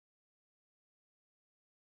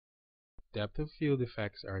Depth of field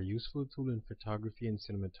effects are a useful tool in photography and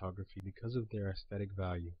cinematography because of their aesthetic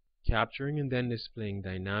value. Capturing and then displaying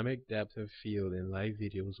dynamic depth of field in live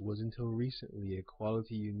videos was until recently a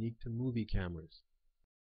quality unique to movie cameras.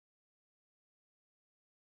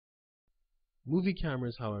 Movie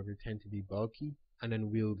cameras, however, tend to be bulky and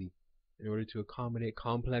unwieldy in order to accommodate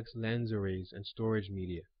complex lens arrays and storage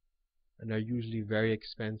media, and are usually very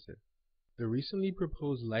expensive. The recently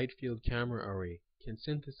proposed light field camera array can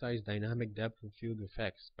synthesize dynamic depth of field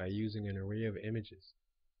effects by using an array of images,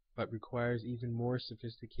 but requires even more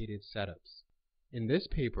sophisticated setups. In this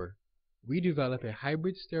paper, we develop a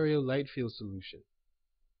hybrid stereo light field solution.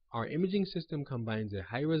 Our imaging system combines a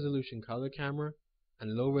high-resolution color camera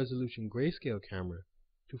and low-resolution grayscale camera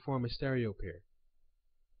to form a stereo pair.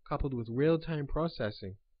 Coupled with real-time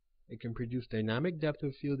processing, it can produce dynamic depth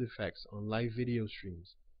of field effects on live video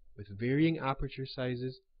streams with varying aperture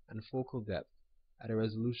sizes and focal depth at a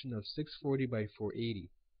resolution of 640 by 480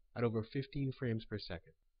 at over 15 frames per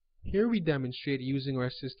second. Here we demonstrate using our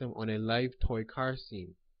system on a live toy car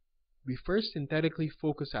scene. We first synthetically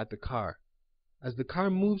focus at the car. As the car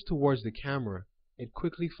moves towards the camera, it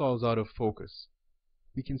quickly falls out of focus.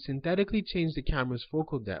 We can synthetically change the camera's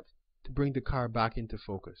focal depth to bring the car back into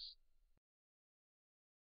focus.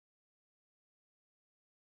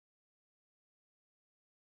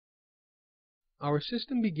 Our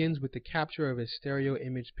system begins with the capture of a stereo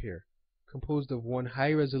image pair, composed of one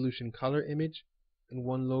high-resolution color image and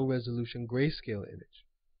one low-resolution grayscale image.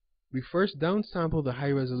 We first downsample the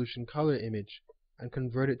high-resolution color image and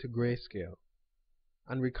convert it to grayscale,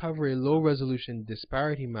 and recover a low-resolution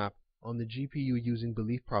disparity map on the GPU using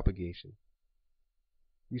belief propagation.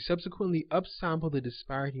 We subsequently upsample the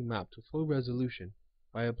disparity map to full resolution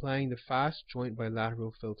by applying the fast joint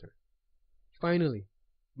bilateral filter. Finally,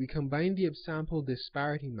 we combine the upsampled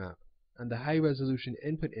disparity map and the high-resolution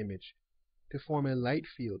input image to form a light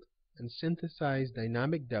field and synthesize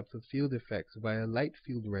dynamic depth of field effects via light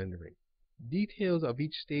field rendering. Details of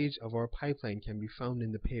each stage of our pipeline can be found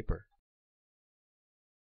in the paper.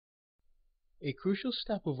 A crucial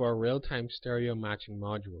step of our real-time stereo matching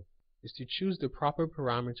module is to choose the proper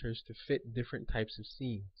parameters to fit different types of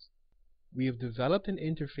scenes. We have developed an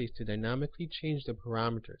interface to dynamically change the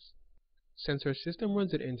parameters. Since our system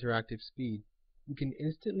runs at interactive speed, we can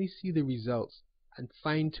instantly see the results and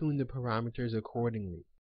fine-tune the parameters accordingly.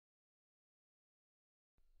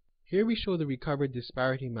 Here we show the recovered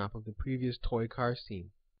disparity map of the previous toy car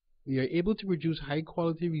scene. We are able to produce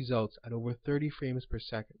high-quality results at over 30 frames per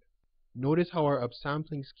second. Notice how our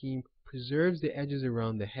upsampling scheme preserves the edges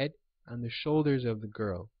around the head and the shoulders of the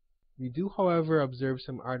girl. We do, however, observe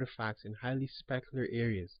some artifacts in highly specular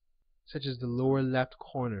areas, such as the lower left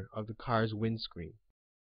corner of the car's windscreen.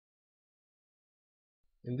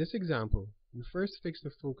 In this example, we first fix the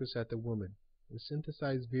focus at the woman and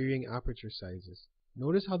synthesize varying aperture sizes.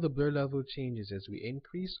 Notice how the blur level changes as we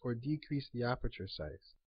increase or decrease the aperture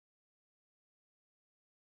size.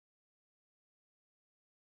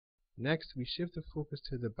 Next, we shift the focus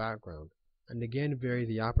to the background and again vary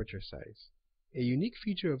the aperture size. A unique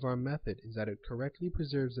feature of our method is that it correctly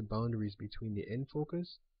preserves the boundaries between the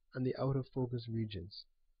in-focus and the out-of-focus regions.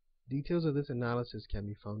 Details of this analysis can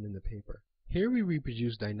be found in the paper. Here we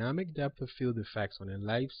reproduce dynamic depth of field effects on a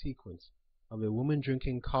live sequence of a woman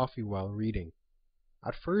drinking coffee while reading.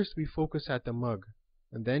 At first we focus at the mug,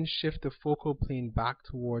 and then shift the focal plane back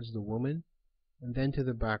towards the woman, and then to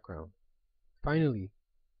the background. Finally,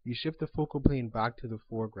 we shift the focal plane back to the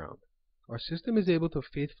foreground. Our system is able to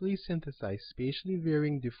faithfully synthesize spatially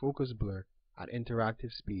varying defocus blur at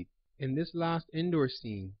interactive speed. In this last indoor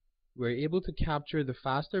scene, we are able to capture the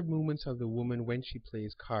faster movements of the woman when she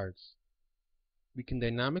plays cards. We can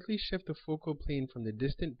dynamically shift the focal plane from the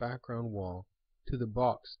distant background wall to the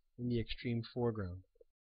box in the extreme foreground.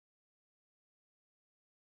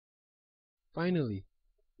 Finally,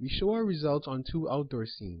 we show our results on two outdoor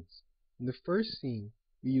scenes. In the first scene,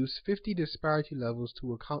 we use 50 disparity levels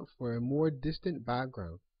to account for a more distant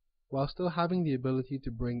background, while still having the ability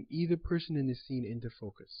to bring either person in the scene into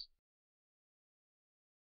focus.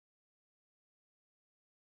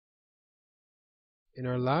 In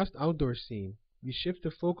our last outdoor scene, we shift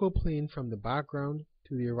the focal plane from the background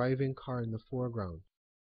to the arriving car in the foreground.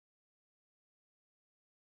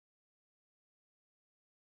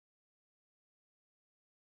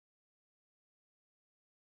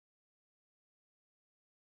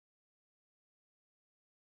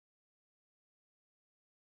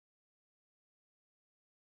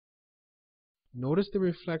 Notice the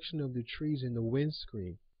reflection of the trees in the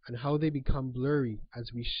windscreen and how they become blurry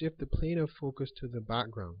as we shift the plane of focus to the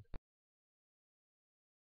background.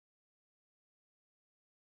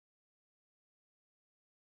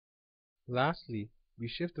 Lastly, we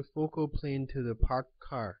shift the focal plane to the parked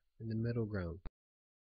car in the middle ground.